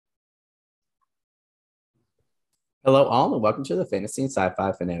Hello, all, and welcome to the Fantasy and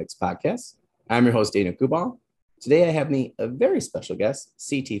Sci-Fi Fanatics podcast. I'm your host, Dana Kubal. Today, I have me a very special guest,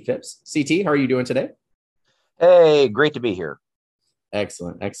 CT Phipps. CT, how are you doing today? Hey, great to be here.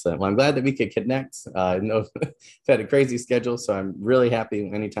 Excellent, excellent. Well, I'm glad that we could connect. I know I've had a crazy schedule, so I'm really happy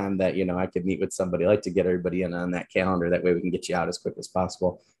anytime that I could meet with somebody. I like to get everybody in on that calendar. That way, we can get you out as quick as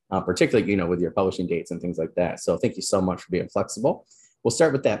possible. Particularly, with your publishing dates and things like that. So, thank you so much for being flexible. We'll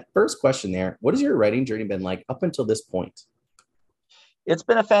start with that first question there. What has your writing journey been like up until this point? It's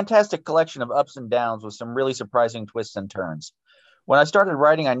been a fantastic collection of ups and downs with some really surprising twists and turns. When I started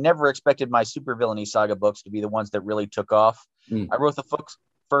writing, I never expected my supervillainy saga books to be the ones that really took off. Mm. I wrote the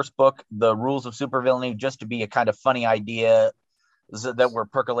first book, The Rules of Supervillainy, just to be a kind of funny idea that were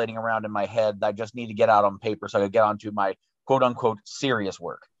percolating around in my head that I just need to get out on paper so I could get onto my quote unquote serious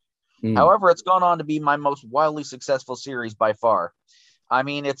work. Mm. However, it's gone on to be my most wildly successful series by far. I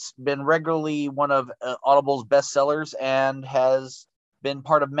mean, it's been regularly one of Audible's bestsellers and has been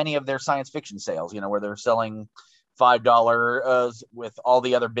part of many of their science fiction sales, where they're selling $5 with all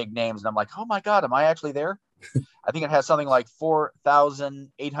the other big names. And I'm like, oh my God, am I actually there? I think it has something like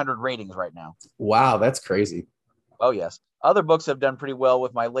 4,800 ratings right now. Wow, that's crazy. Oh, yes. Other books have done pretty well,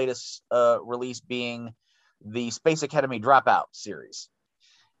 with my latest release being the Space Academy Dropout series.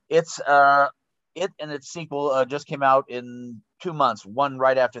 It and its sequel just came out in 2 months, one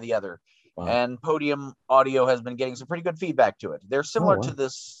right after the other. Wow. And Podium Audio has been getting some pretty good feedback to it. They're Oh, similar to wow.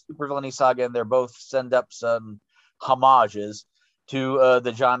 this supervillainy saga, and they're both send up some homages to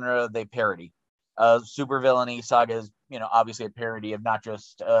the genre they parody. Supervillainy saga is, obviously a parody of not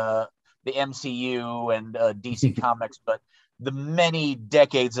just the MCU and DC Comics, but the many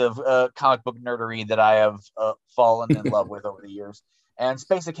decades of comic book nerdery that I have fallen in love with over the years. And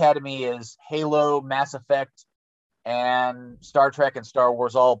Space Academy is Halo, Mass Effect, and Star Trek and Star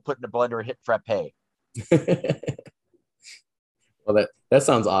Wars all put in a blender and hit frappe. Well, that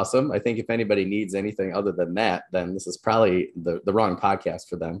sounds awesome. I think if anybody needs anything other than that, then this is probably the wrong podcast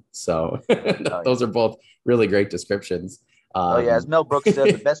for them. So Oh yeah. those are both really great descriptions. Oh yeah. As Um, Mel Brooks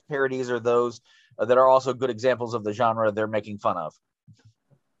said, the best parodies are those that are also good examples of the genre they're making fun of.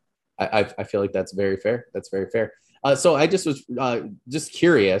 I feel like that's very fair. That's very fair. So I just was just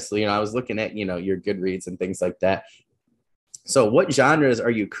curious. I was looking at your Goodreads and things like that. So what genres are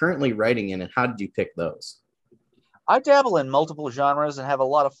you currently writing in, and how did you pick those? I dabble in multiple genres and have a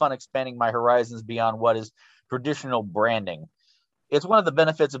lot of fun expanding my horizons beyond what is traditional branding. It's one of the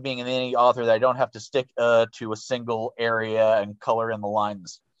benefits of being an indie author that I don't have to stick to a single area and color in the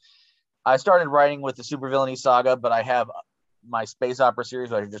lines. I started writing with the Supervillainy saga, but I have my space opera series,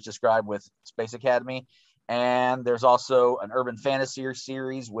 which I just described with Space Academy. And there's also an urban fantasy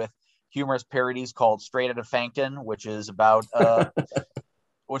series with humorous parodies called Straight Outta Fankton, which is about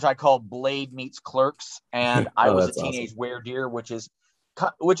which I call Blade meets Clerks, and I Oh, was a that's awesome. teenage weredeer, which is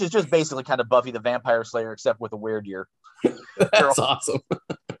just basically kind of Buffy the Vampire Slayer except with a weredeer That's girl. awesome.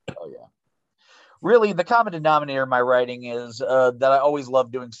 Oh yeah. Really, the common denominator in my writing is that I always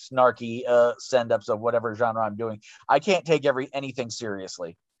love doing snarky send-ups of whatever genre I'm doing. I can't take anything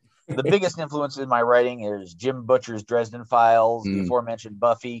seriously. The biggest influence in my writing is Jim Butcher's Dresden Files, the Mm. aforementioned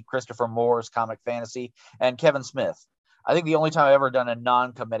Buffy, Christopher Moore's comic fantasy, and Kevin Smith. I think the only time I've ever done a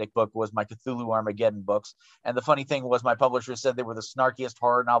non-comedic book was my Cthulhu Armageddon books. And the funny thing was my publisher said they were the snarkiest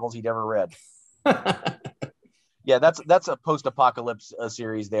horror novels he'd ever read. Yeah, that's a post-apocalypse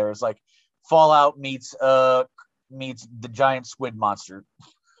series there. It's like Fallout meets the giant squid monster.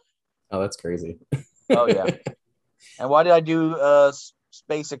 Oh, that's crazy. Oh yeah. And why did I do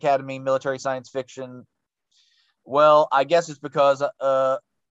Space Academy military science fiction? Well, I guess it's because I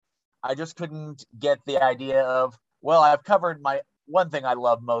just couldn't get the idea of, well, I've covered my one thing I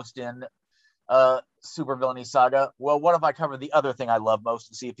love most in Super Villainy Saga. Well, what if I cover the other thing I love most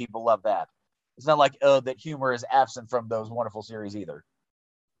and see if people love that? It's not like that humor is absent from those wonderful series either.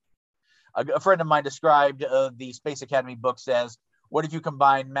 A friend of mine described the Space Academy books as, what if you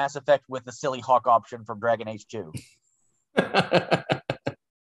combine Mass Effect with the silly Hawk option from Dragon Age 2?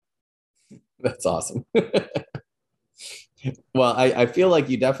 That's awesome. Well, I feel like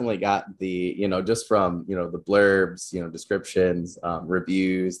you definitely got just from, the blurbs, descriptions,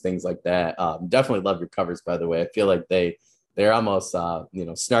 reviews, things like that. Definitely love your covers, by the way. I feel like they're almost,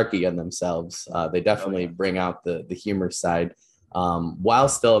 snarky in themselves. They Oh, definitely yeah. bring out the humor side, while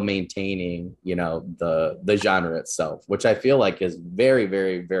still maintaining, the genre itself, which I feel like is very,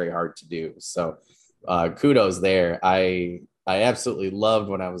 very, very hard to do. So, kudos there. I absolutely loved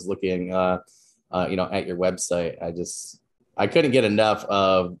when I was looking, at your website. I couldn't get enough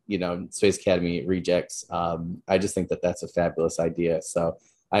of Space Academy Rejects. I just think that that's a fabulous idea. So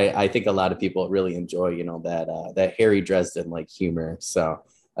I think a lot of people really enjoy, that Harry Dresden like humor. So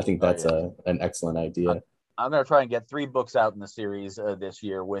I think Oh that's yeah. an excellent I'm, idea. I'm going to try and get 3 books out in the series this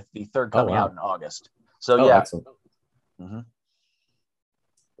year, with the third Oh coming out wow. in August. So Oh, yeah. excellent. Mhm.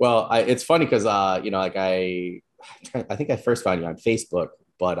 Well, it's funny because like I think I first found you on Facebook,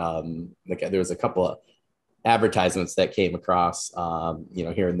 but like there was a couple of advertisements that came across,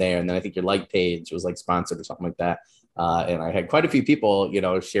 here and there, and then I think your like page was like sponsored or something like that. And I had quite a few people,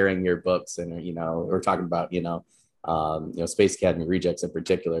 sharing your books, and we're talking about, Space Academy Rejects in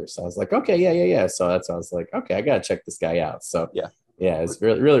particular. So I was like, okay, yeah, yeah, yeah. So that's I was like, okay, I gotta check this guy out. So Yeah. yeah, it's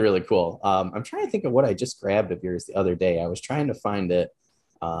really, really, really cool. I'm trying to think of what I just grabbed of yours the other day. I was trying to find it.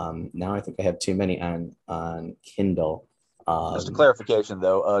 Now I think I have too many on Kindle. Just a Um, clarification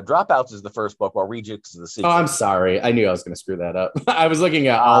though, Dropouts is the first book, while Rejects is the oh, I'm sequel. sorry. I knew I was going to screw that up. I was looking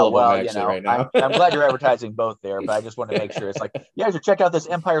at all of them Well, actually right I'm now. I'm glad you're advertising both there, but I just want to make sure. It's like, yeah, you should check out this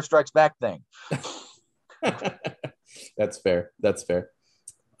Empire Strikes Back thing. That's fair. That's fair.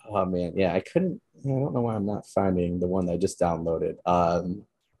 Oh man, yeah, I couldn't. I don't know why I'm not finding the one that I just downloaded. Oh,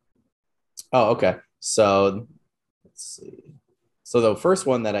 okay. So let's see. So the first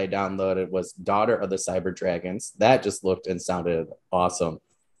one that I downloaded was Daughter of the Cyber Dragons. That just looked and sounded awesome.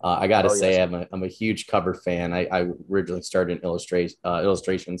 I got to Oh yes. say, I'm a huge cover fan. I originally started in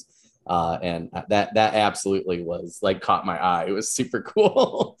illustrations, and that absolutely was like caught my eye. It was super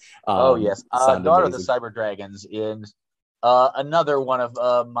cool. Oh yes. Sounded Daughter of the amazing. Cyber Dragons is another one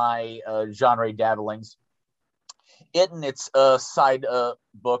of my genre dabblings. It and its side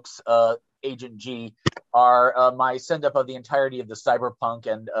books, Agent G, are my send up of the entirety of the cyberpunk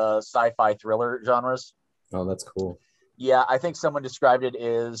and sci-fi thriller genres. Oh, that's cool. Yeah, I think someone described it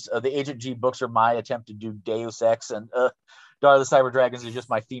as the Agent G books are my attempt to do Deus Ex, and Daughter of the Cyber Dragons is just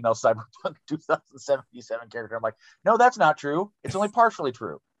my female cyberpunk 2077 character. I'm like, no, that's not true. It's only partially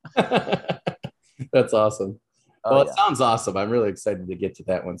true. That's awesome. Oh Well, it yeah. sounds awesome. I'm really excited to get to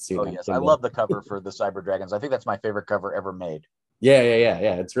that one soon Oh on yes. I Kindle. love the cover for the Cyber Dragons. I think that's my favorite cover ever made. Yeah, yeah, yeah,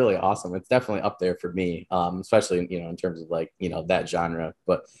 yeah. It's really awesome. It's definitely up there for me, especially in terms of like that genre.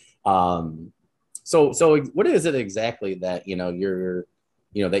 But so what is it exactly that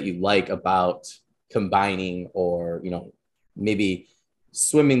that you like about combining or maybe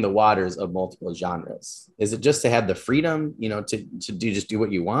swimming the waters of multiple genres? Is it just to have the freedom to do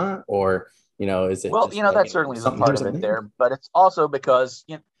what you want, or is it Well, just like that certainly is a something part here, of it something there, but it's also because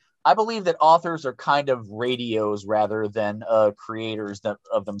I believe that authors are kind of radios rather than creators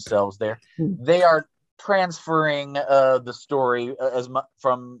of themselves. there? They are transferring the story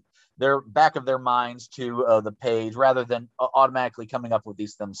from their back of their minds to the page rather than automatically coming up with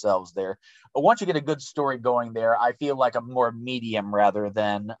these themselves. There, but once you get a good story going, there, I feel like I'm more medium rather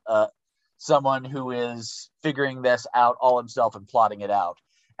than someone who is figuring this out all himself and plotting it out.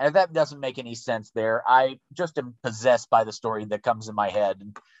 And if that doesn't make any sense there, I just am possessed by the story that comes in my head.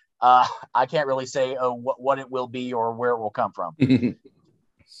 And I can't really say what it will be or where it will come from.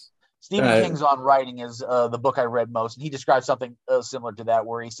 Stephen uh, King's On Writing is the book I read most, and he describes something similar to that,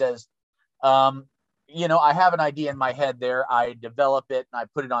 where he says, um, I have an idea in my head there, I develop it, and I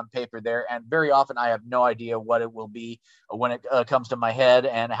put it on paper there, and very often I have no idea what it will be when it comes to my head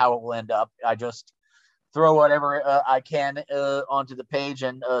and how it will end up. I just throw whatever I can onto the page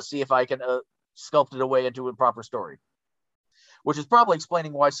and see if I can sculpt it away into a proper story. Which is probably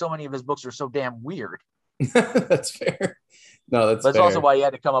explaining why so many of his books are so damn weird. that's fair. No, that's But it's also fair. why he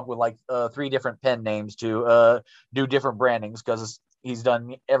had to come up with like 3 different pen names to do different brandings, because he's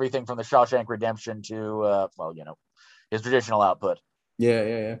done everything from the Shawshank Redemption to his traditional output. Yeah,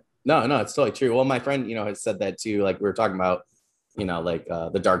 yeah, yeah. No, no, it's totally true. Well, my friend, has said that too. Like we were talking about, like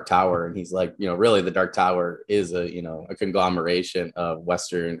the Dark Tower, and he's like, really the Dark Tower is a conglomeration of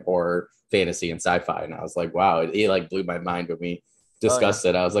Western horror, fantasy, and sci-fi. And I was like, wow, it like blew my mind when we Oh yeah. discussed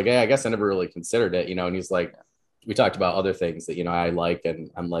it. I was like, yeah, I guess I never really considered it, and he's like, Yeah. we talked about other things that I like, and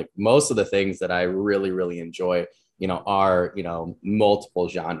I'm like, most of the things that I really, really enjoy are multiple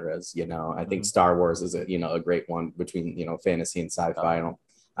genres. I think Mm-hmm. Star Wars is a great one between fantasy and Oh sci-fi. yeah.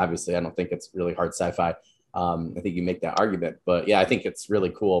 I don't think it's really hard sci-fi. I think you make that argument, but yeah, I think it's really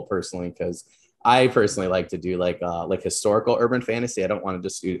cool personally, because I personally like to do like historical urban fantasy. I don't want to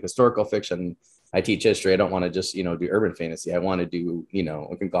just do historical fiction. I teach history. I don't want to just do urban fantasy. I want to do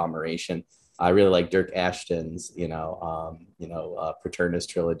a conglomeration. I really like Dirk Ashton's Paternus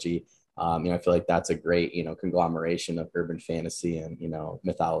trilogy. I feel like that's a great conglomeration of urban fantasy and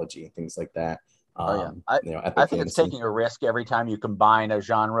mythology and things like that. Oh yeah, I Epic think it's fantasy. taking a risk every time you combine a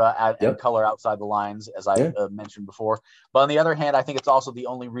genre and Yep. color outside the lines, as I Yeah. mentioned before. But on the other hand, I think it's also the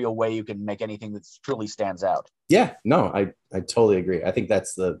only real way you can make anything that truly stands out. Yeah. No, I totally agree. I think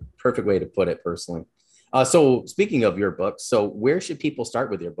that's the perfect way to put it personally. So speaking of your books, so where should people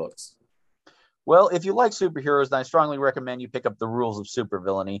start with your books? Well, if you like superheroes, then I strongly recommend you pick up The Rules of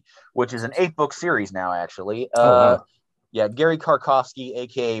Supervillainy, which is an 8-book series now, actually. Oh wow. Yeah, Gary Karkowski,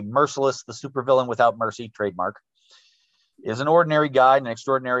 aka Merciless, the supervillain without mercy, trademark, is an ordinary guy in an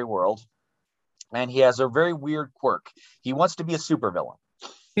extraordinary world, and he has a very weird quirk. He wants to be a supervillain.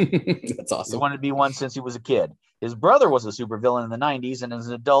 That's He's awesome. wanted to be one since he was a kid. His brother was a supervillain in the 90s, and as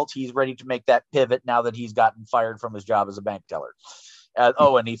an adult, he's ready to make that pivot now that he's gotten fired from his job as a bank teller.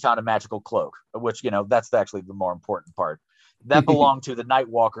 And he found a magical cloak, which, that's actually the more important part. That belonged to the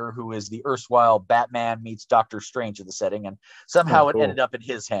Nightwalker, who is the erstwhile Batman meets Doctor Strange of the setting, and Oh, somehow it ended cool. up in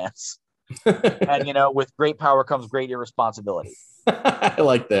his hands. And, with great power comes great irresponsibility. I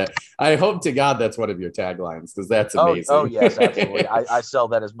like that. I hope to God that's one of your taglines because that's Oh, amazing. yes, absolutely. I sell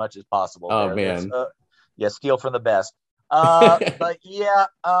that as much as possible Oh there. There's, man. yeah, steal from the best. But yeah,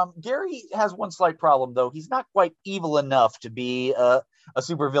 Gary has one slight problem though. He's not quite evil enough to be a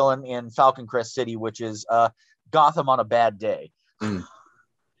supervillain in Falcon Crest City, which is Gotham on a bad day, Mm.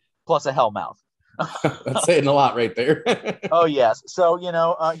 plus a Hellmouth. That's saying a lot right there. Oh yes, so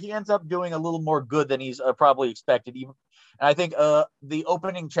he ends up doing a little more good than he's probably expected. Even, and I think the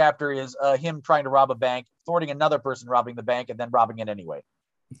opening chapter is him trying to rob a bank, thwarting another person robbing the bank, and then robbing it anyway.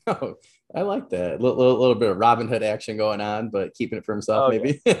 Oh, I like that. Little bit of Robin Hood action going on, but keeping it for himself, Oh yeah,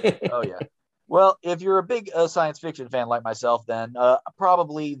 maybe. oh yeah. Well, if you're a big science fiction fan like myself, then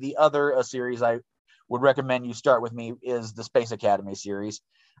probably the other series I would recommend you start with me is the Space Academy series,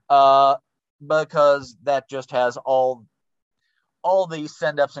 uh, because that just has all the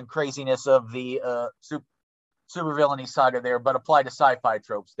send ups and craziness of the super villainy saga there, but applied to sci-fi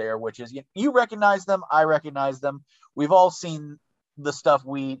tropes there, which is you recognize them, I recognize them. We've all seen the stuff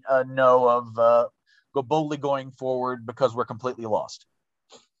we know of. Go boldly going forward because we're completely lost.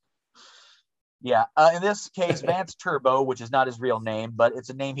 Yeah. In this case, Vance Turbo, which is not his real name, but it's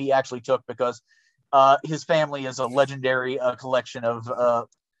a name he actually took because his family is a legendary collection of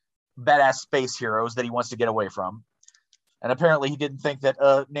badass space heroes that he wants to get away from. And apparently he didn't think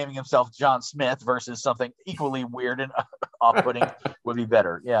that naming himself John Smith versus something equally weird and off-putting would be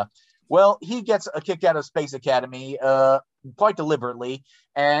better. Yeah. Well, he gets kicked out of Space Academy quite deliberately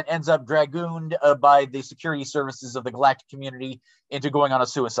and ends up dragooned by the security services of the galactic community into going on a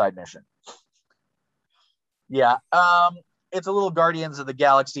suicide mission. Yeah. It's a little Guardians of the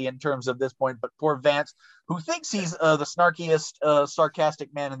Galaxy in terms of this point, but poor Vance, who thinks he's the snarkiest,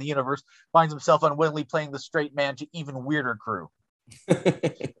 sarcastic man in the universe, finds himself unwittingly playing the straight man to even weirder crew.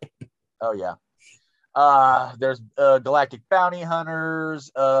 Oh, yeah. There's galactic bounty hunters,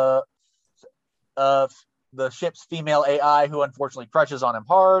 the ship's female AI, who unfortunately crushes on him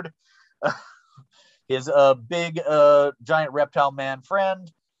hard, his big giant reptile man friend,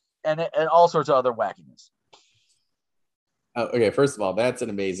 and all sorts of other wackiness. Okay, first of all, that's an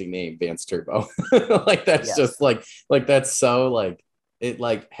amazing name, Vance Turbo. Like that's Yes. just that's so like it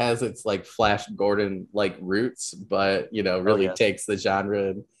like has its like Flash Gordon like roots, but Oh, really yes. takes the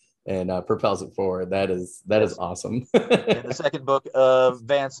genre and propels it forward. That is Yes. awesome. In the second book,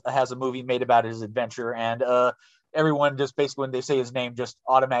 Vance has a movie made about his adventure, and everyone just basically, when they say his name, just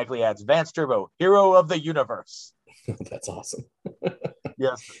automatically adds Vance Turbo, hero of the universe. That's awesome.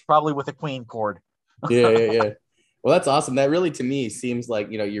 Yes, probably with a Queen chord. Yeah, yeah, yeah. Well, that's awesome. That really, to me, seems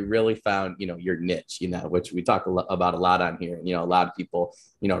like you really found your niche. Which we talk about a lot on here. A lot of people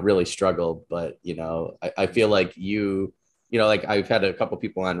really struggle, but I feel like like I've had a couple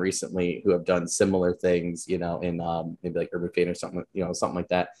people on recently who have done similar things. In maybe like Urban Fate or something. Something like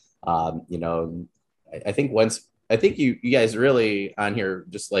that. I think I think you guys really on here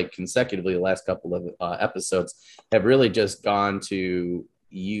just like consecutively the last couple of episodes have really just gone to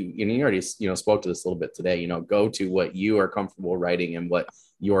you already spoke to this a little bit today. Go to what you are comfortable writing and what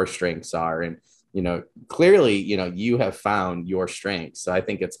your strengths are, and clearly you have found your strengths. So I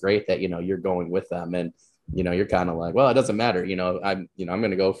think it's great that you're going with them, and you're kind of like, well, it doesn't matter. I'm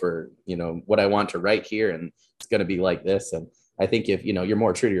going to go for what I want to write here, and it's going to be like this. And I think if you're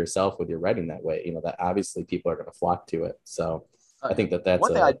more true to yourself with your writing that way, that obviously people are going to flock to it. So I Yeah. think that's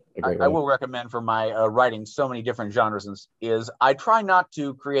One thing a great I way. will recommend for my writing so many different genres is I try not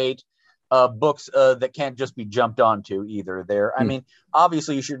to create books that can't just be jumped onto either. I Hmm. mean,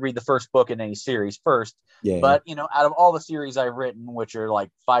 obviously you should read the first book in any series first, Yeah. but out of all the series I've written, which are like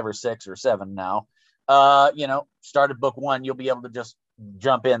 5 or 6 or 7 now, start at book 1, you'll be able to just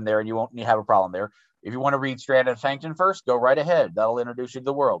jump in there and you won't have a problem there. If you want to read Strand of Fangton first, go right ahead. That'll introduce you to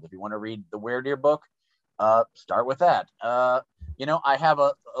the world. If you want to read the Werdeer book, start with that. I have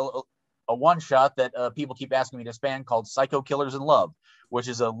a one shot that people keep asking me to span called Psycho Killers in Love, which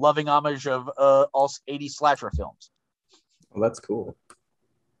is a loving homage of all 80s slasher films. Well, that's cool.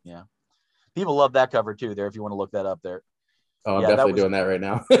 Yeah. People love that cover too there, if you want to look that up there. Oh, I'm definitely doing that right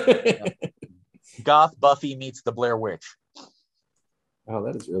now. Goth Buffy meets the Blair Witch. Oh,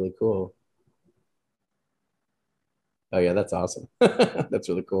 that is really cool. Oh yeah, that's awesome. That's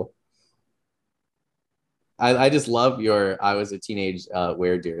really cool. I just love I was a teenage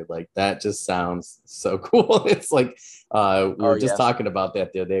werewolf. Like that just sounds so cool. It's like we were just talking about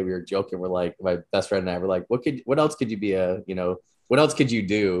that the other day. We were joking. We're like, my best friend and I were like, what else could you be what else could you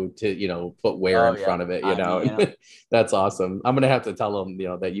do to, put were in front of it, That's awesome. I'm going to have to tell him,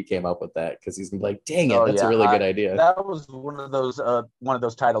 that you came up with that because he's gonna be like, dang it, that's a really good idea. That was one of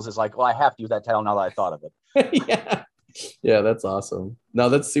those titles is like, well, I have to use that title now that I thought of it. Yeah. Yeah, that's awesome. No,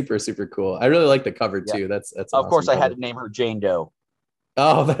 that's super, super cool. I really like the cover too. That's of awesome course cover. I had to name her Jane Doe.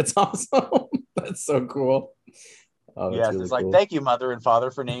 Oh, that's awesome. That's so cool. Oh, yes, really it's like, thank you, mother and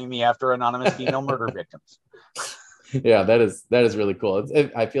father, for naming me after anonymous female murder victims. Yeah, that is really cool.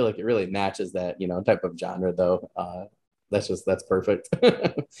 I feel like it really matches that type of genre though. That's perfect.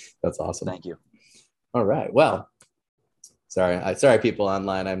 That's awesome. Thank you. All right. Well, sorry people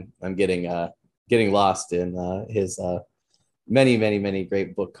online. I'm getting lost in his many, many, many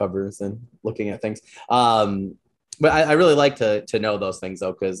great book covers and looking at things. But I really like to know those things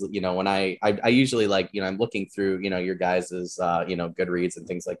though, because when I usually like I'm looking through your guys's Goodreads and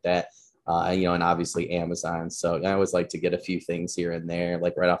things like that. And obviously Amazon. So I always like to get a few things here and there,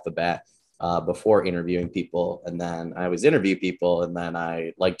 like right off the bat, before interviewing people. And then I always interview people, and then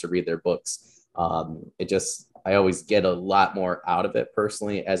I like to read their books. I always get a lot more out of it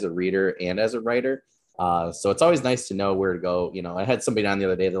personally as a reader and as a writer. So it's always nice to know where to go. I had somebody on the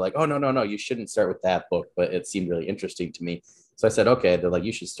other day. They're like, oh, no, you shouldn't start with that book, but it seemed really interesting to me. So I said, okay. They're like,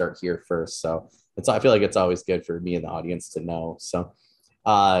 you should start here first. So I feel like it's always good for me and the audience to know. So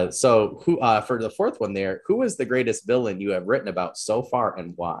who for the fourth one there, who is the greatest villain you have written about so far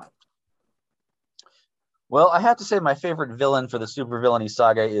and why? Well, I have to say my favorite villain for the supervillainy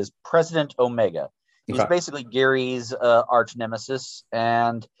saga is President Omega. He's basically Gary's arch nemesis,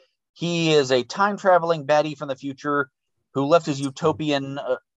 and he is a time-traveling baddie from the future who left his utopian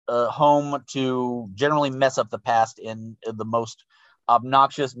home to generally mess up the past in the most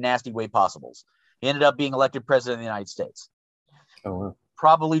obnoxious, nasty way possible. He ended up being elected president of the United States. Oh, wow.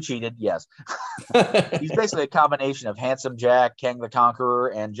 Probably cheated, yes. He's basically a combination of Handsome Jack, Kang the Conqueror,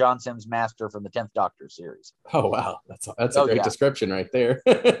 and John Sims Master from the 10th Doctor series. Oh, wow. That's a great description right there.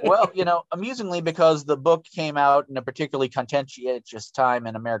 Well, amusingly, because the book came out in a particularly contentious time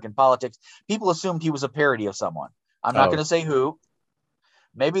in American politics, people assumed he was a parody of someone. I'm not going to say who.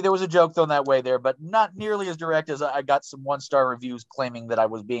 Maybe there was a joke thrown that way there, but not nearly as direct as I got some one-star reviews claiming that I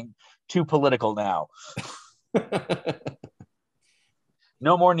was being too political now.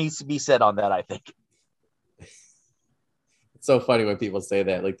 No more needs to be said on that, I think. It's so funny when people say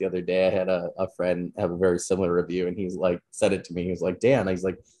that. Like the other day, I had a friend have a very similar review, and he's like, said it to me. He was like, Dan, he's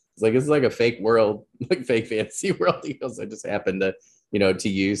like, it's like a fake world, like fake fantasy world. He goes, I just happened to, to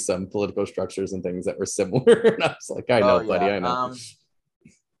use some political structures and things that were similar. And I was like, I know, buddy, I know.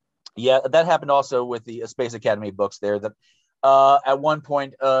 Yeah, that happened also with the Space Academy books there. That at one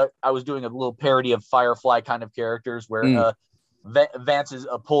point, I was doing a little parody of Firefly kind of characters where Vance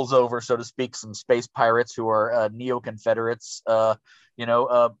pulls over, so to speak, some space pirates who are neo-Confederates,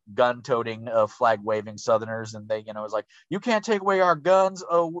 gun-toting, flag-waving Southerners, and they, is like, you can't take away our guns.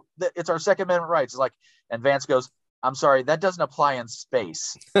 Oh, it's our Second Amendment rights. It's like, and Vance goes, I'm sorry, that doesn't apply in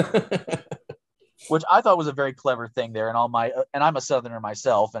space. Which I thought was a very clever thing there. And I'm a Southerner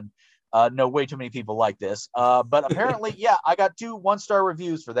myself, and know way too many people like this. But apparently, I got 2 one-star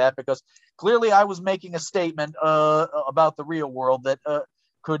reviews for that because clearly I was making a statement about the real world that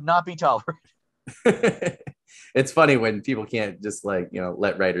could not be tolerated. It's funny when people can't just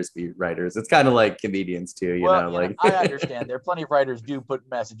let writers be writers. It's kind of like comedians too, you know. I understand there are plenty of writers do put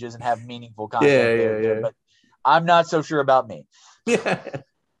messages and have meaningful content there, but I'm not so sure about me.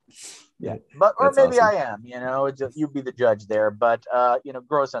 Yeah, but or maybe awesome. I am. You'd be the judge there. But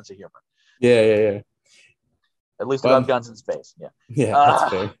grow a sense of humor. Yeah. At least about guns in space. Yeah,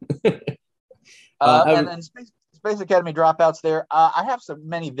 that's fair. And Space Academy dropouts there. I have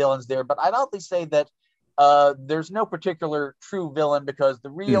many villains there, but I'd oddly say that there's no particular true villain because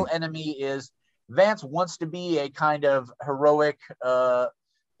the real enemy is Vance wants to be a kind of heroic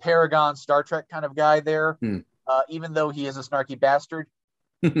paragon Star Trek kind of guy there. even though he is a snarky bastard.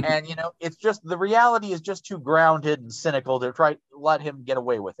 And, it's just the reality is just too grounded and cynical to try to let him get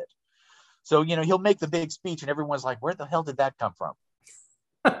away with it. So, he'll make the big speech and everyone's like, where the hell did that come from?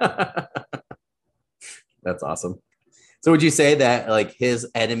 That's awesome. So would you say that like his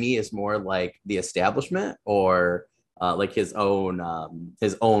enemy is more like the establishment or like his own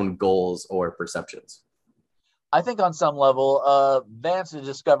goals or perceptions? I think on some level, Vance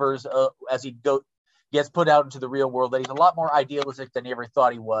discovers as he gets put out into the real world that he's a lot more idealistic than he ever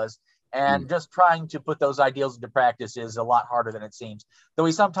thought he was. And just trying to put those ideals into practice is a lot harder than it seems, though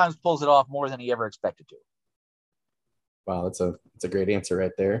he sometimes pulls it off more than he ever expected to. Wow, that's a great answer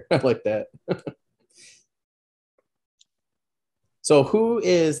right there. I like that. So who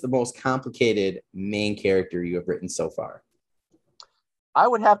is the most complicated main character you have written so far? I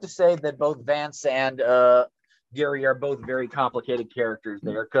would have to say that both Vance and Gary are both very complicated characters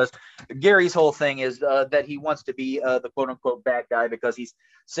there, because Gary's whole thing is that he wants to be the quote-unquote bad guy because he's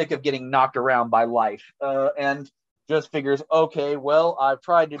sick of getting knocked around by life, and just figures, okay, well, I've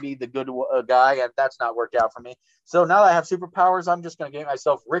tried to be the good guy and that's not worked out for me, so now that I have superpowers, I'm just going to get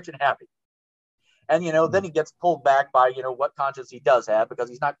myself rich and happy. And then he gets pulled back by what conscience he does have, because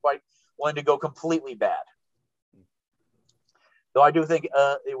he's not quite willing to go completely bad. Though I do think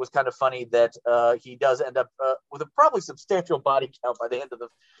it was kind of funny that he does end up with a probably substantial body count by the end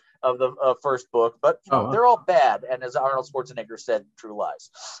of the first book. But they're all bad, and as Arnold Schwarzenegger said, True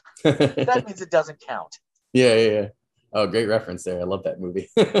Lies. That means it doesn't count. Yeah. Oh, great reference there. I love that movie.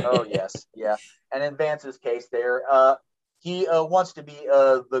 Oh yes, yeah. And in Vance's case, there he wants to be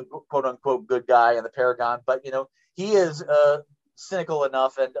the quote unquote good guy and the paragon, but he is cynical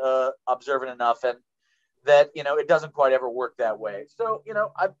enough and observant enough, and that it doesn't quite ever work that way. So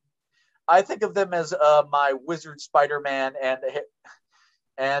I think of them as my wizard Spider-Man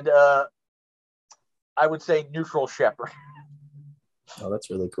and I would say neutral shepherd. Oh, that's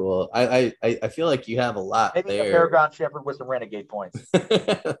really cool. I feel like you have a lot maybe there. A paragon shepherd with some renegade points.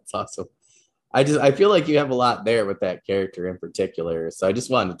 That's awesome. I feel like you have a lot there with that character in particular. So I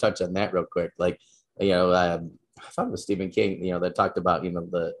just wanted to touch on that real quick. Like, I thought it was Stephen King, that talked about,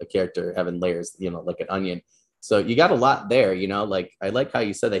 the character having layers, like an onion. So you got a lot there, like, I like how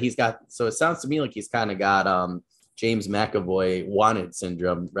you said that so it sounds to me like he's kind of got James McAvoy wanted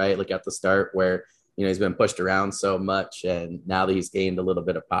syndrome, right? Like at the start where, he's been pushed around so much, and now that he's gained a little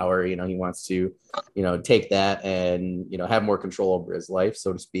bit of power, he wants to, take that and, have more control over his life,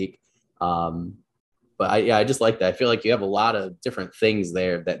 so to speak. But I just like that. I feel like you have a lot of different things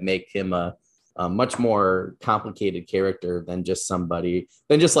there that make him a much more complicated character than just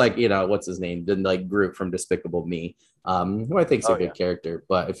like, what's his name? Than like Groot from Despicable Me, who I think is a good character,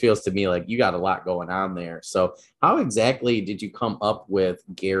 but it feels to me like you got a lot going on there. So how exactly did you come up with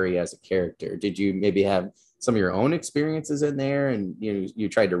Gary as a character? Did you maybe have some of your own experiences in there and you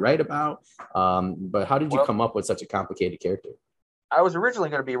tried to write about, but how did you come up with such a complicated character? I was originally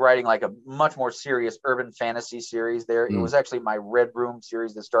going to be writing like a much more serious urban fantasy series there. It was actually my Red Room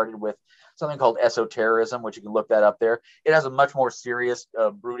series that started with something called Esotericism, which you can look that up there. It has a much more serious,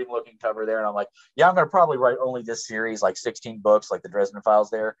 brooding looking cover there. And I'm like, yeah, I'm going to probably write only this series, like 16 books, like the Dresden Files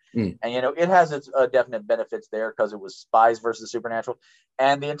there. And, it has its definite benefits there because it was spies versus supernatural.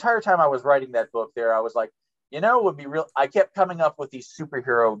 And the entire time I was writing that book there, I was like, it would be real. I kept coming up with these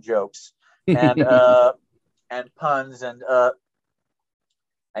superhero jokes and, and puns and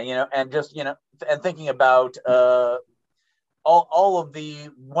and just and thinking about all of the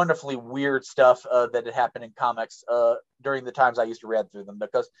wonderfully weird stuff that had happened in comics during the times I used to read through them,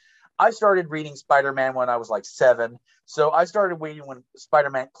 because I started reading Spider-Man when I was like 7. So I started reading when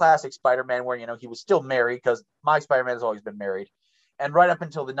classic Spider-Man, where he was still married, because my Spider-Man has always been married, and right up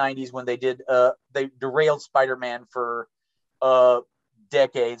until the 90s when they derailed Spider-Man for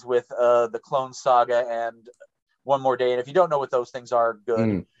decades with the Clone Saga and One More Day. And if you don't know what those things are,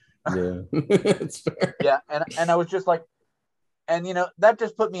 good. Yeah. It's fair. Yeah. And I was just like, and that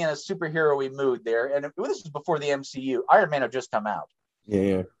just put me in a superhero-y mood there. And this was before the MCU. Iron Man had just come out.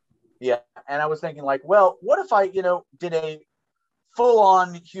 Yeah. And I was thinking like, well, what if I, did a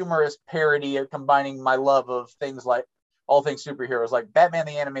full-on humorous parody of combining my love of things like all things superheroes, like Batman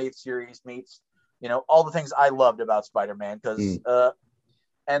the Animated Series meets, all the things I loved about Spider-Man, because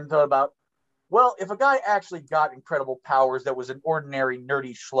and thought about, well, if a guy actually got incredible powers that was an ordinary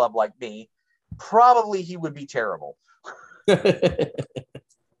nerdy schlub like me, probably he would be terrible.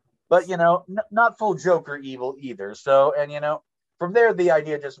 But, not full Joker evil either. So, and, from there, the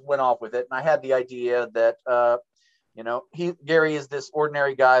idea just went off with it. And I had the idea that, Gary is this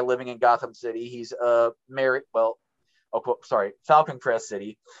ordinary guy living in Gotham City. He's married, Falcon Crest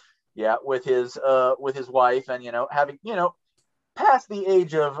City. Yeah, with his wife, and having past the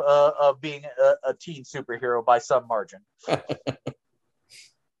age of being a teen superhero by some margin.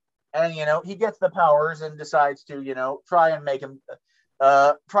 And he gets the powers and decides to try and make him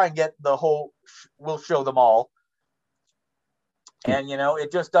try and get the whole we'll show them all. And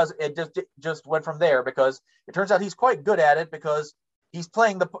it just went from there, because it turns out he's quite good at it, because he's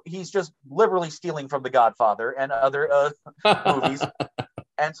just liberally stealing from The Godfather and other movies,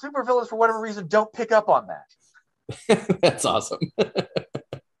 and supervillains for whatever reason don't pick up on that. That's awesome.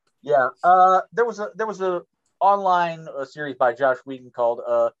 Yeah, there was a online series by Josh Whedon called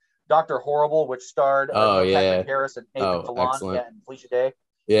Dr. Horrible, which starred Neil Patrick Harris and Nathan Fillion and Felicia Day.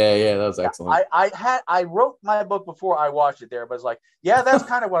 Yeah, that was excellent. I wrote my book before I watched it there, but it's like, yeah, that's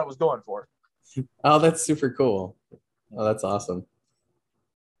kind of what I was going for. Oh, that's super cool. Oh, that's awesome.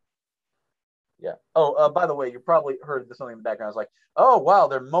 Yeah. Oh, by the way, you probably heard something in the background. I was like, oh, wow,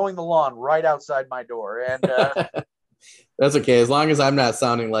 they're mowing the lawn right outside my door. And that's okay. As long as I'm not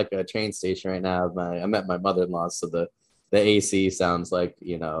sounding like a train station right now. I'm at my mother-in-law's, so the AC sounds like,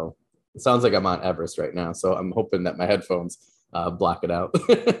 it sounds like I'm on Everest right now. So I'm hoping that my headphones block it out.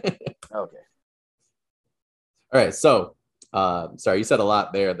 Okay. All right. So, sorry, you said a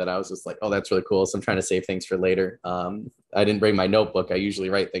lot there that I was just like, oh, that's really cool. So I'm trying to save things for later. I didn't bring my notebook. I usually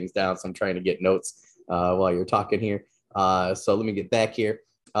write things down. So I'm trying to get notes while you're talking here. So let me get back here.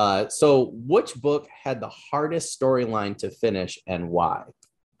 So which book had the hardest storyline to finish and why?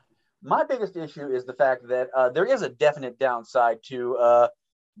 My biggest issue is the fact that there is a definite downside to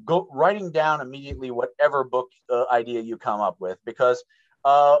writing down immediately whatever book idea you come up with, because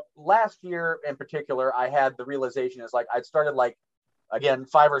last year in particular, I had the realization is like I'd started again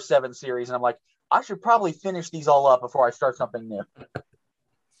 5 or 7 series, and I'm like, I should probably finish these all up before I start something new.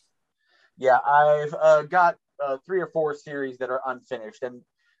 Yeah, I've got 3 or 4 series that are unfinished, and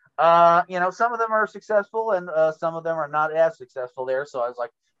some of them are successful and some of them are not as successful there. So I was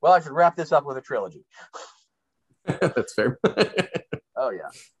like, well, I should wrap this up with a trilogy. That's fair. Oh yeah.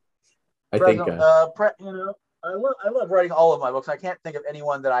 I think I love writing all of my books. I can't think of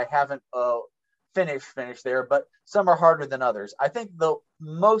anyone that I haven't finished there, but some are harder than others. I think the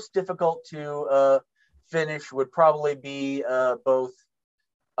most difficult to finish would probably be both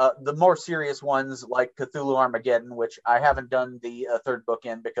the more serious ones like Cthulhu Armageddon, which I haven't done the 3rd book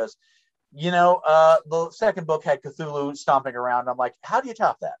in, because the 2nd book had Cthulhu stomping around. I'm like, how do you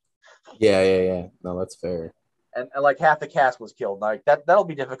top that? Yeah. No, that's fair. And like half the cast was killed. Like that'll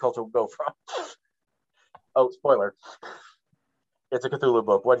be difficult to go from. Oh, spoiler. It's a Cthulhu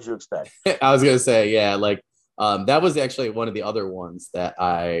book. What did you expect? I was gonna say, yeah, like that was actually one of the other ones that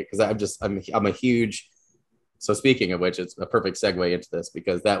because I'm a huge. So speaking of which, it's a perfect segue into this,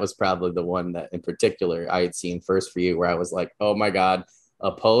 because that was probably the one that in particular I had seen first for you, where I was like, oh my God,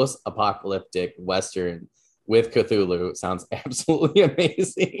 a post-apocalyptic Western with Cthulhu sounds absolutely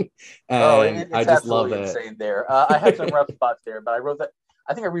amazing. And it's I just love it. Insane there. I had some rough spots there, but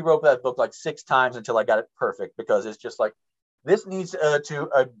I think I rewrote that book like 6 times until I got it perfect, because it's just like, this needs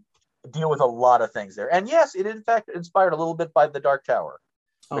to deal with a lot of things there. And yes, it in fact inspired a little bit by The Dark Tower.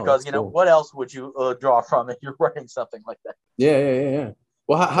 Because cool. What else would you draw from if you're writing something like that? Yeah.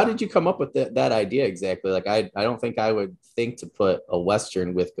 Well, how did you come up with that idea exactly? Like, I don't think I would think to put a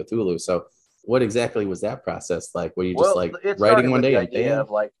Western with Cthulhu. So what exactly was that process like? Were you just writing one day? The idea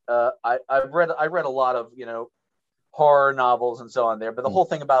of I read a lot of horror novels and so on there, but the whole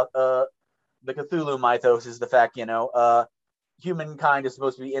thing about the Cthulhu mythos is the fact humankind is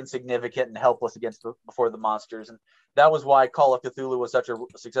supposed to be insignificant and helpless before the monsters, and that was why Call of Cthulhu was such a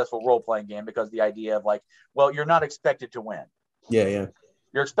successful role-playing game, because the idea of you're not expected to win. Yeah.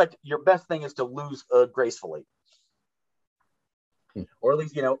 Your best thing is to lose gracefully, or at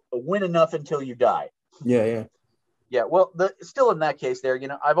least win enough until you die. Yeah. Well, still in that case, there,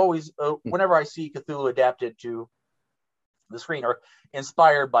 I've always whenever I see Cthulhu adapted to the screen or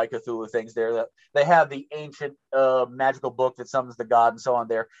inspired by Cthulhu things there, that they have the ancient magical book that summons the god and so on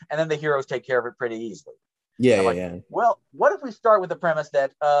there, and then the heroes take care of it pretty easily. Yeah. Well, what if we start with the premise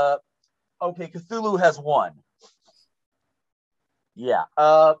that Cthulhu has won? Yeah.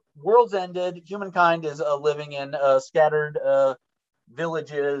 World's ended. Humankind is living in scattered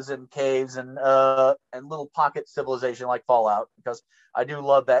villages and caves and little pocket civilization like Fallout, because I did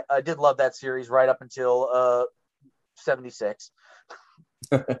love that series right up until 76.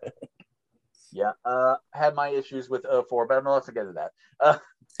 Yeah. Had my issues with 4, but I'm not to get to that.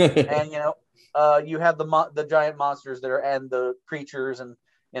 And you have the giant monsters there and the creatures, and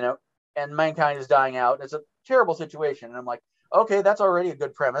and mankind is dying out. It's a terrible situation, and I'm like, okay, that's already a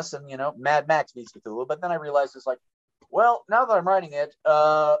good premise, and Mad Max meets Cthulhu. But then I realized it's like, well, now that I'm writing it,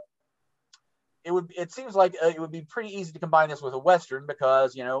 it seems like it would be pretty easy to combine this with a Western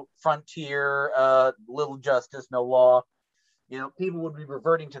because, frontier, little justice, no law. People would be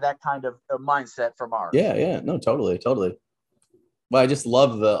reverting to that kind of mindset from ours. Yeah. No, totally. Well, I just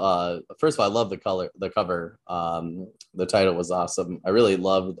love the first of all, I love the cover. The title was awesome. I really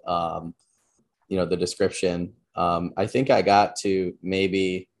loved the description. I think I got to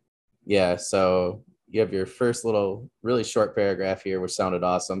maybe, yeah, so you have your first little really short paragraph here, which sounded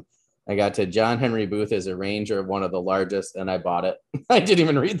awesome. I got to John Henry Booth is a ranger of one of the largest, and I bought it. I didn't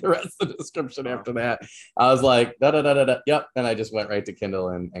even read the rest of the description after that. I was like, yep. And I just went right to Kindle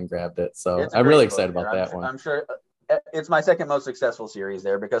and grabbed it. So I'm really excited about that one. I'm sure it's my second most successful series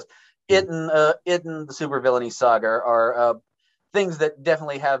there because it and the supervillainy saga are things that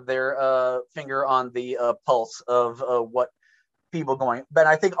definitely have their finger on the pulse of what people going. But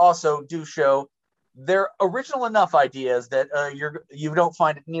I think also do show they're original enough ideas that you don't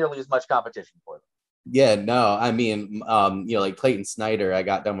find nearly as much competition for them. Yeah, no, I mean, like Clayton Snyder, I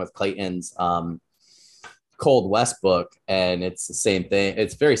got done with Clayton's Cold West book, and it's the same thing.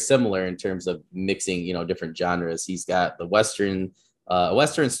 It's very similar in terms of mixing, different genres. He's got the Western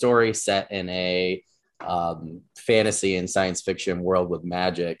story set in a fantasy and science fiction world with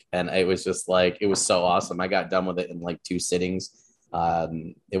magic, and it was just like it was so awesome. I got done with it in like 2 sittings.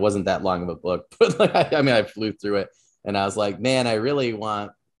 It wasn't that long of a book, but like I flew through it, and I was like, man, I really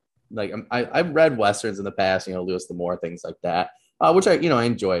want, like, I've read Westerns in the past, Lewis the Moore, things like that, which I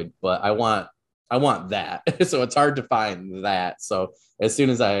enjoyed, but I want that. So it's hard to find that. So as soon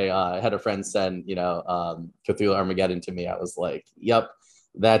as I had a friend send, Cthulhu Armageddon to me, I was like, yep,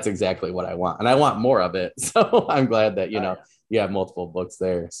 that's exactly what I want. And I want more of it. So I'm glad that, you have multiple books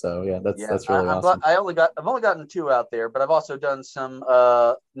there. So yeah, that's really awesome. I've only gotten 2 out there, but I've also done some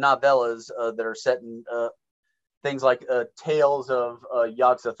novellas that are set in things like Tales of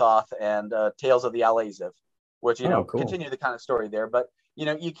Yog-Sothoth and Tales of the Al-Azif, which cool. Continue the kind of story there. But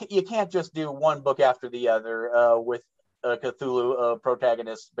you can't just do one book after the other with a Cthulhu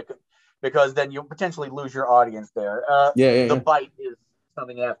protagonist because then you'll potentially lose your audience there. The bite is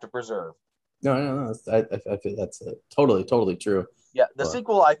something you have to preserve. No. I feel that's totally true. Yeah, the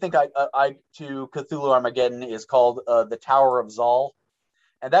sequel I think I to Cthulhu Armageddon is called The Tower of Zal,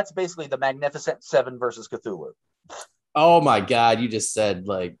 and that's basically the Magnificent Seven versus Cthulhu. Oh my God, you just said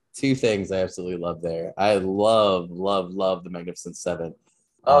like 2 things I absolutely love there. I love the Magnificent Seven.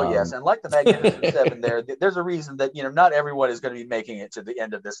 Yes, and like the Magnificent Seven, there's a reason that not everyone is going to be making it to the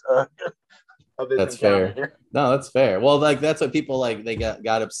end of this. That's fair. Here. No, that's fair. Well, like that's what people like. They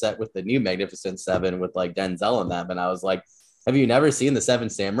got upset with the new Magnificent Seven with like Denzel and them, and I was like, have you never seen the Seven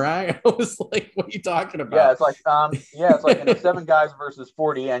Samurai? I was like, what are you talking about? Yeah, it's like 7 guys versus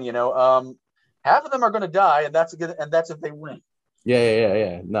 40, and half of them are going to die, and that's if they win.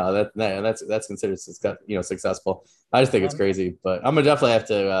 Yeah. No, that's considered successful. I just think it's crazy, but I'm gonna definitely have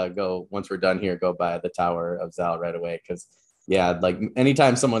to go once we're done here. Go by the Tower of Zal right away because like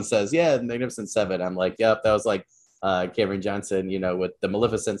anytime someone says Magnificent Seven, I'm like, yep, that was like Cameron Johnson, with the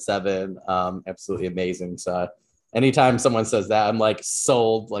Maleficent Seven, absolutely amazing. So anytime someone says that, I'm like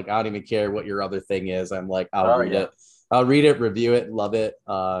sold. Like I don't even care what your other thing is. I'm like, I'll read it. I'll read it, review it, love it.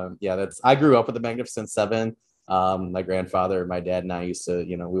 I grew up with the Magnificent Seven. My grandfather, my dad, and I used to,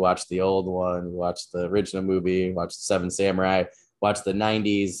 we watched the old one, we watched the original movie, watched the Seven Samurai, watched the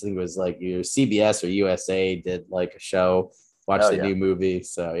 90s. I think it was like CBS or USA did like a show, watched the new movie.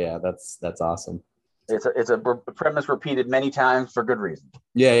 So yeah, that's awesome. It's a premise repeated many times for good reason.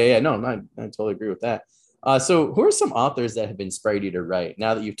 Yeah. No, I totally agree with that. So who are some authors that have inspired you to write?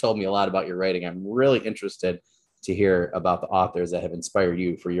 Now that you've told me a lot about your writing, I'm really interested to hear about the authors that have inspired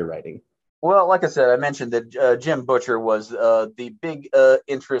you for your writing. Well, like I said, I mentioned that Jim Butcher was the big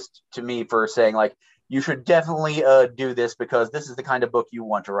interest to me for saying, like, you should definitely do this because this is the kind of book you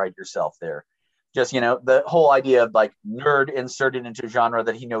want to write yourself there. Just, the whole idea of, like, nerd inserted into genre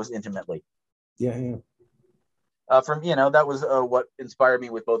that he knows intimately. Yeah. That was what inspired me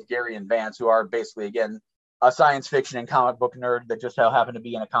with both Gary and Vance, who are basically, again, a science fiction and comic book nerd that just happened to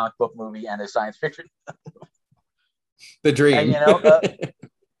be in a comic book movie and a science fiction. The dream. And,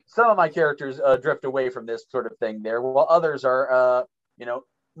 some of my characters drift away from this sort of thing there, while others are,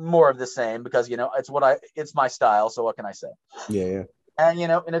 more of the same because, it's my style. So what can I say? Yeah. And,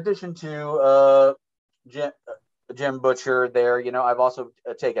 in addition to Jim Butcher there, I've also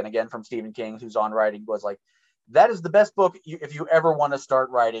taken again from Stephen King, who's on writing, was like, that is the best book if you ever want to start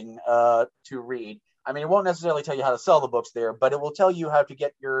writing to read. I mean, it won't necessarily tell you how to sell the books there, but it will tell you how to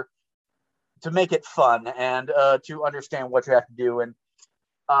get to make it fun and to understand what you have to do. And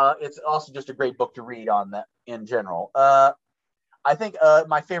it's also just a great book to read on that in general. I think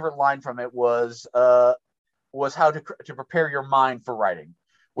my favorite line from it was how to prepare your mind for writing,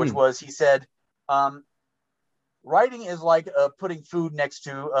 which was, he said, writing is like putting food next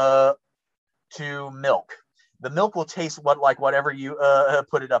to milk. The milk will taste like whatever you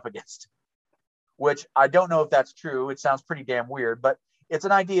put it up against. Which I don't know if that's true. It sounds pretty damn weird, but it's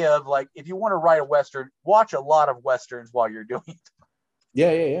an idea of like, if you want to write a Western, watch a lot of Westerns while you're doing it.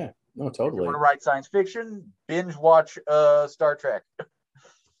 Yeah. No, If you totally. want to write science fiction, binge watch Star Trek.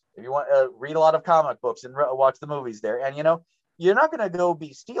 If you want read a lot of comic books and watch the movies there. And, you're not going to go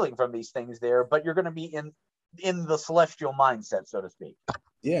be stealing from these things there, but you're going to be in the celestial mindset, so to speak.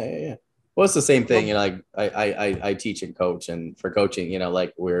 Yeah. Well, it's the same thing, like I teach and coach, and for coaching,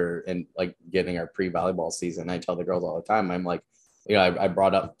 like we're in like getting our pre-volleyball season. I tell the girls all the time, I'm like, I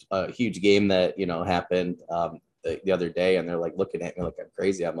brought up a huge game that, happened the other day, and they're like looking at me like I'm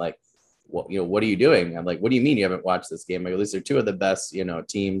crazy. I'm like, well, what are you doing? I'm like, what do you mean you haven't watched this game? Like, these are two of the best,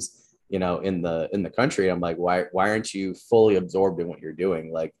 teams, in the country. I'm like, why aren't you fully absorbed in what you're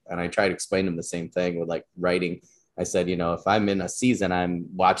doing? Like, and I try to explain them the same thing with like writing. I said, if I'm in a season, I'm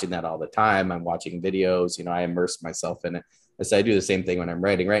watching that all the time. I'm watching videos, I immerse myself in it. I said, I do the same thing when I'm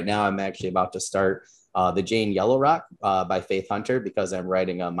writing. Right now, I'm actually about to start the Jane Yellow Rock by Faith Hunter, because I'm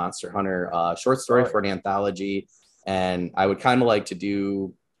writing a Monster Hunter short story for an anthology. And I would kind of like to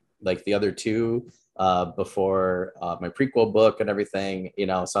do like the other two before my prequel book and everything,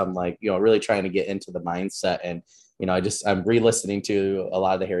 so I'm like, really trying to get into the mindset. And I'm re-listening to a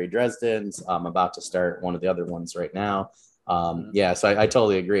lot of the Harry Dresdens. I'm about to start one of the other ones right now. So I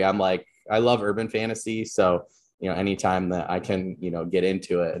totally agree. I'm like, I love urban fantasy. So, anytime that I can, get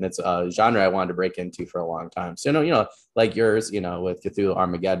into it, and it's a genre I wanted to break into for a long time. So, like yours, with Cthulhu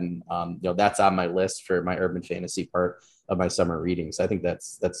Armageddon, that's on my list for my urban fantasy part of my summer readings. I think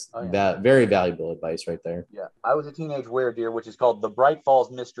that's very valuable advice right there. Yeah, I was a teenage weredear, which is called The Bright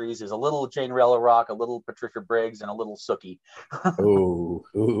Falls Mysteries. Is a little Jane Rock, a little Patricia Briggs, and a little Sookie.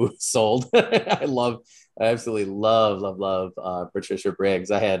 Ooh, sold. I absolutely love Patricia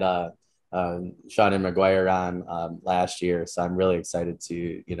Briggs. I had Sean and McGuire on last year, so I'm really excited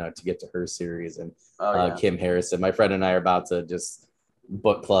to get to her series, and Kim Harrison. My friend and I are about to just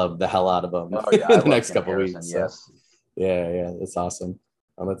book club the hell out of them in the next couple weeks. Yes. So. Yeah, that's awesome.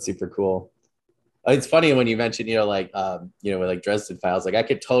 That's super cool. It's funny when you mentioned, with like Dresden Files, like I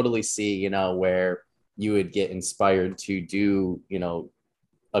could totally see, where you would get inspired to do,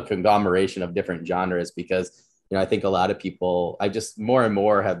 a conglomeration of different genres, because, I think a lot of people, I just more and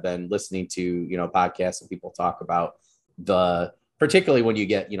more have been listening to, podcasts and people talk about particularly when you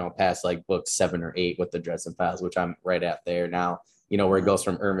get, past like books 7 or 8 with the Dresden Files, which I'm right at there now. Where it goes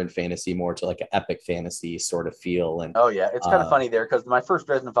from urban fantasy more to like an epic fantasy sort of feel. And it's kind of funny there, because my first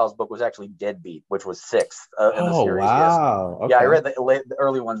Dresden Files book was actually Deadbeat, which was 6th in the series. Wow. Yes. Okay. Yeah, I read the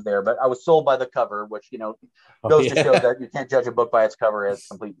early ones there, but I was sold by the cover, which goes to show that you can't judge a book by its cover. It's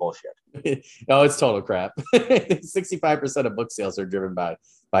complete bullshit. No, it's total crap. 65% of book sales are driven by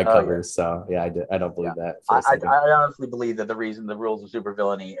covers. So I don't believe that. I honestly believe that the reason the rules of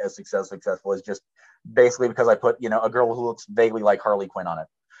supervillainy is successful is just basically because I put a girl who looks vaguely like Harley Quinn on it.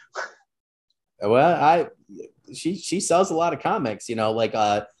 Well, she sells a lot of comics. Like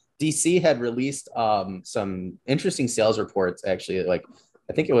DC had released some interesting sales reports, actually. Like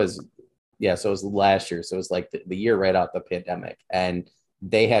I think it was so it was last year. So it was like the year right out the pandemic, and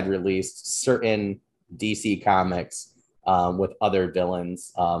they had released certain DC comics with other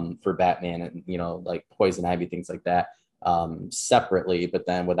villains for Batman, and like Poison Ivy, things like that, separately, but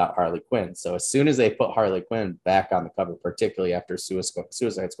then without Harley Quinn. So as soon as they put Harley Quinn back on the cover, particularly after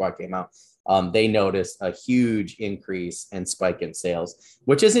Suicide Squad came out, they noticed a huge increase and spike in sales,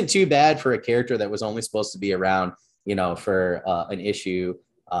 which isn't too bad for a character that was only supposed to be around, for an issue,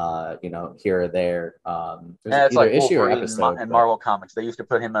 here or there. It's like issue or episode and Marvel Comics. They used to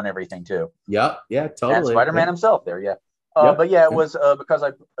put him on everything too. Yep. Yeah, totally. And Spider-Man himself there. Yeah. But it was because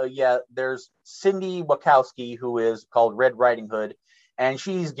there's Cindy Wachowski, who is called Red Riding Hood, and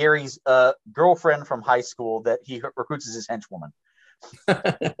she's Gary's girlfriend from high school that he recruits as his henchwoman.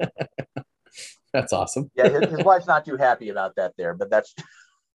 That's awesome. Yeah, his wife's not too happy about that there, but that's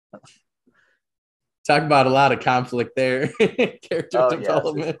talk about a lot of conflict there. Character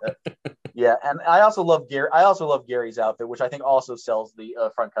development. And I also love Gary's outfit, which I think also sells the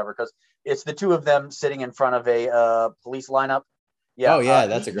front cover, because it's the two of them sitting in front of a police lineup. Yeah.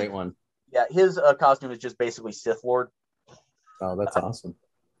 That's a great one. Yeah, his costume is just basically Sith Lord. Oh, that's awesome.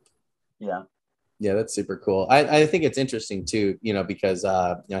 Yeah, that's super cool. I think it's interesting too, because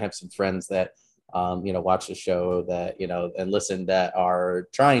I have some friends that watch the show that and listen that are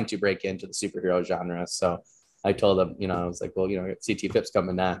trying to break into the superhero genre. So I told them, I was like, well, CT Phipps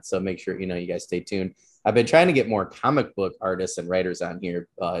coming on, so make sure you guys stay tuned. I've been trying to get more comic book artists and writers on here.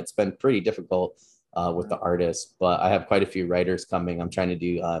 It's been pretty difficult with the artists, but I have quite a few writers coming. I'm trying to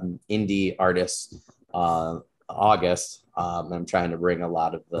do indie artists August. I'm trying to bring a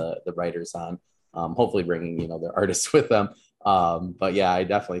lot of the writers on. Hopefully, bringing their artists with them. But yeah, I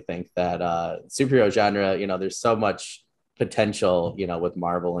definitely think that superhero genre, there's so much potential, with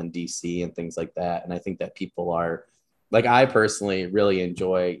Marvel and DC and things like that. And I think that people are like, I personally really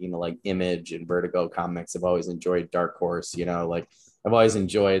enjoy, like Image and Vertigo comics. I've always enjoyed Dark Horse, like I've always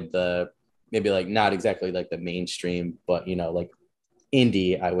enjoyed the maybe like not exactly like the mainstream, but like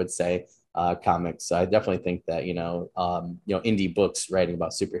indie, I would say, comics. So I definitely think that, indie books writing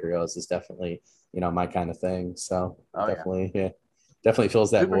about superheroes is definitely, my kind of thing. So definitely, yeah, definitely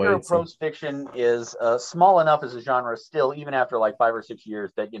fills that Superhero void. prose fiction is small enough as a genre still, even after like 5 or 6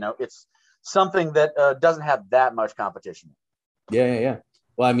 years, that it's something that doesn't have that much competition. Yeah.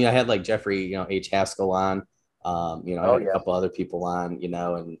 Well, I mean, I had like Jeffrey, H. Haskell on. I had a couple other people on,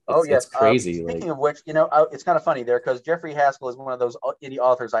 and it's crazy. Speaking like, of which, it's kind of funny there because Jeffrey Haskell is one of those indie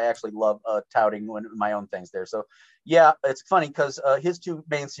authors I actually love touting my own things there. So yeah, it's funny because his two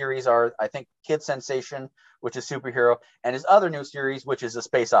main series are, I think, Kid Sensation, which is superhero, and his other new series, which is a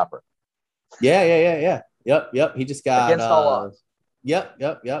space opera. Yeah. Yep. He just got Against All Odds. Yep.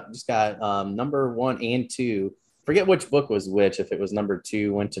 Just got number 1 and 2. Forget which book was which, if it was number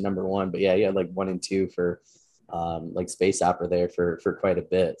 2 went to number 1, but yeah, he had like 1 and 2 for like space opera there for quite a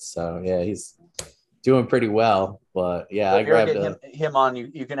bit. So yeah, he's doing pretty well. But yeah, So I if you ever grabbed get him on,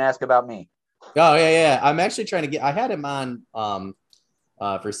 you can ask about me. Oh yeah. I'm actually trying to get. I had him on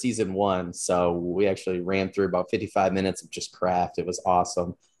for season 1, so we actually ran through about 55 minutes of just craft. It was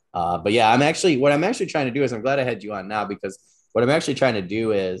awesome. But yeah, what I'm actually trying to do is I'm glad I had you on now, because what I'm actually trying to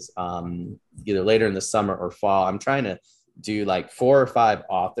do is either later in the summer or fall, I'm trying to do like 4 or 5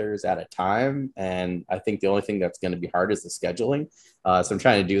 authors at a time. And I think the only thing that's going to be hard is the scheduling. So I'm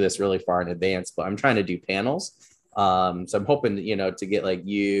trying to do this really far in advance, but I'm trying to do panels. So I'm hoping, to get like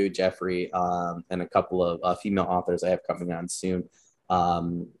you, Jeffrey, and a couple of female authors I have coming on soon.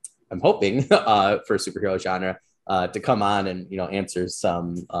 I'm hoping for superhero genre to come on and answer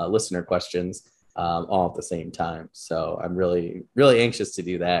some listener questions all at the same time. So I'm really really anxious to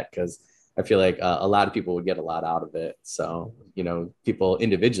do that, because I feel like a lot of people would get a lot out of it. So people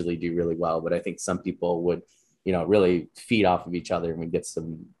individually do really well, but I think some people would really feed off of each other and we get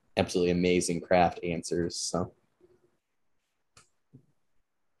some absolutely amazing craft answers. So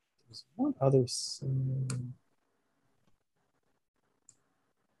there's one other.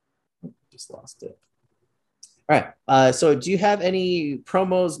 Just lost it. All right. So do you have any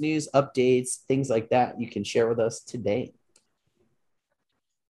promos, news, updates, things like that you can share with us today?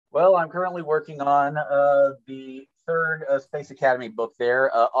 Well, I'm currently working on the third Space Academy book there.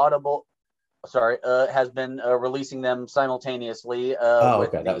 Audible, has been releasing them simultaneously with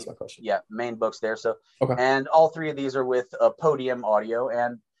okay. That the was my question. main books there. So, Okay. and all three of these are with Podium Audio,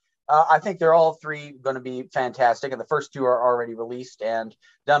 and I think they're all three going to be fantastic. And the first two are already released and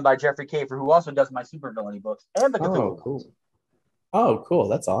done by Jeffrey Kafer, who also does my supervillainy books and the Cthulhu. Cool. Oh, cool.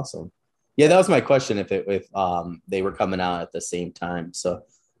 That's awesome. Yeah, that was my question. If they were coming out at the same time, so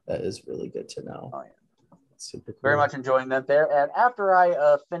that is really good to know. Oh, yeah. Super cool. Very much enjoying them there. And after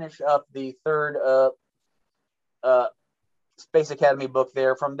I finish up the third Space Academy book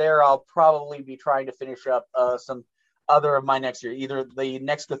there, from there I'll probably be trying to finish up some other of my next year, either the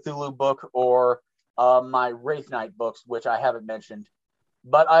next Cthulhu book or my Wraith Knight books, which I haven't mentioned.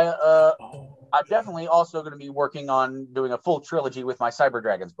 But I'm definitely also going to be working on doing a full trilogy with my Cyber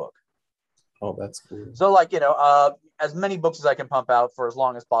Dragons book. Oh, that's cool. So, as many books as I can pump out for as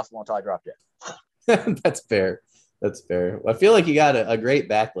long as possible until I drop dead. That's fair. I feel like you got a great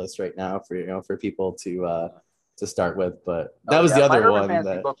backlist right now for people to start with, but that was the other one.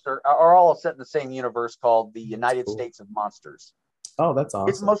 Fantasy books are all set in the same universe called the United States of Monsters. Oh, that's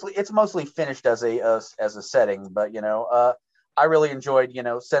awesome. It's mostly finished as a setting, but I really enjoyed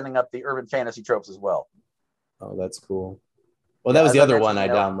setting up the urban fantasy tropes as well. Oh, that's cool. Well, that was the other one I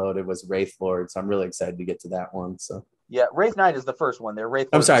downloaded was Wraith Lord, so I'm really excited to get to that one. So yeah, Wraith Knight is the first one there.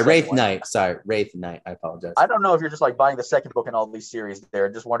 I'm sorry, Wraith Knight. Sorry, Wraith Knight. I apologize. I don't know if you're just like buying the second book in all these series there,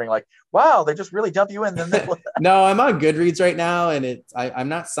 just wondering like, wow, they just really dump you in the middle. No, I'm on Goodreads right now, and I'm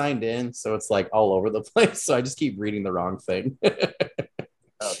not signed in, so it's like all over the place. So I just keep reading the wrong thing.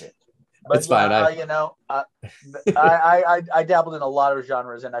 Okay. But it's fine. I dabbled in a lot of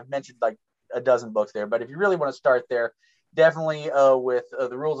genres, and I've mentioned like a dozen books there. But if you really want to start there, definitely with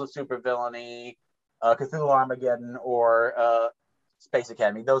the Rules of Supervillainy, Cthulhu Armageddon, or Space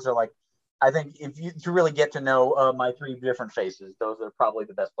Academy. Those are like I think if you to really get to know my three different faces, those are probably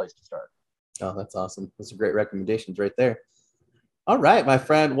the best place to start. Oh, that's awesome. Those are great recommendations right there. All right, my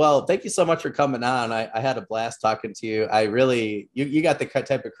friend. Well, thank you so much for coming on. I had a blast talking to you. I really, you got the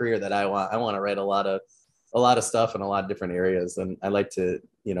type of career that I want. I want to write a lot of stuff in a lot of different areas. And I like to,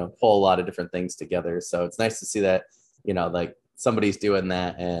 pull a lot of different things together. So it's nice to see that, like somebody's doing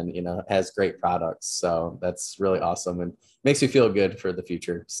that and, has great products. So that's really awesome and makes me feel good for the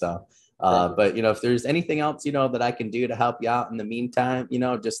future. So, but, if there's anything else, that I can do to help you out in the meantime,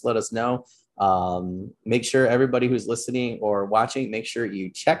 just let us know. Make sure everybody who's listening or watching, make sure you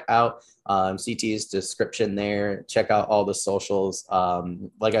check out CT's description there. Check out all the socials.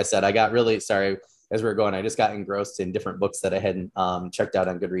 Like I said, I got really sorry as we are going. I just got engrossed in different books that I hadn't checked out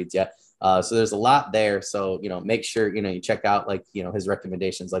on Goodreads yet. So there's a lot there. So, make sure, you check out like, his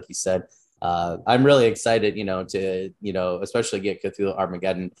recommendations, like you said. I'm really excited, to, especially get Cthulhu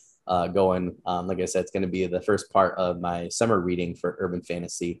Armageddon going. Like I said, it's going to be the first part of my summer reading for urban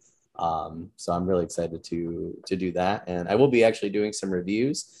fantasy. So I'm really excited to do that. And I will be actually doing some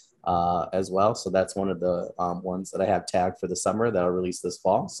reviews as well. So that's one of the ones that I have tagged for the summer that I'll release this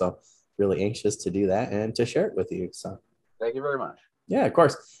fall. So really anxious to do that and to share it with you. So thank you very much. Yeah, of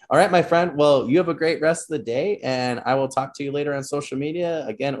course. All right, my friend. Well, you have a great rest of the day, and I will talk to you later on social media.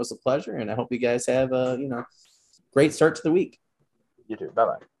 Again, it was a pleasure, and I hope you guys have a great start to the week. You too.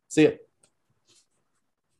 Bye-bye. See you.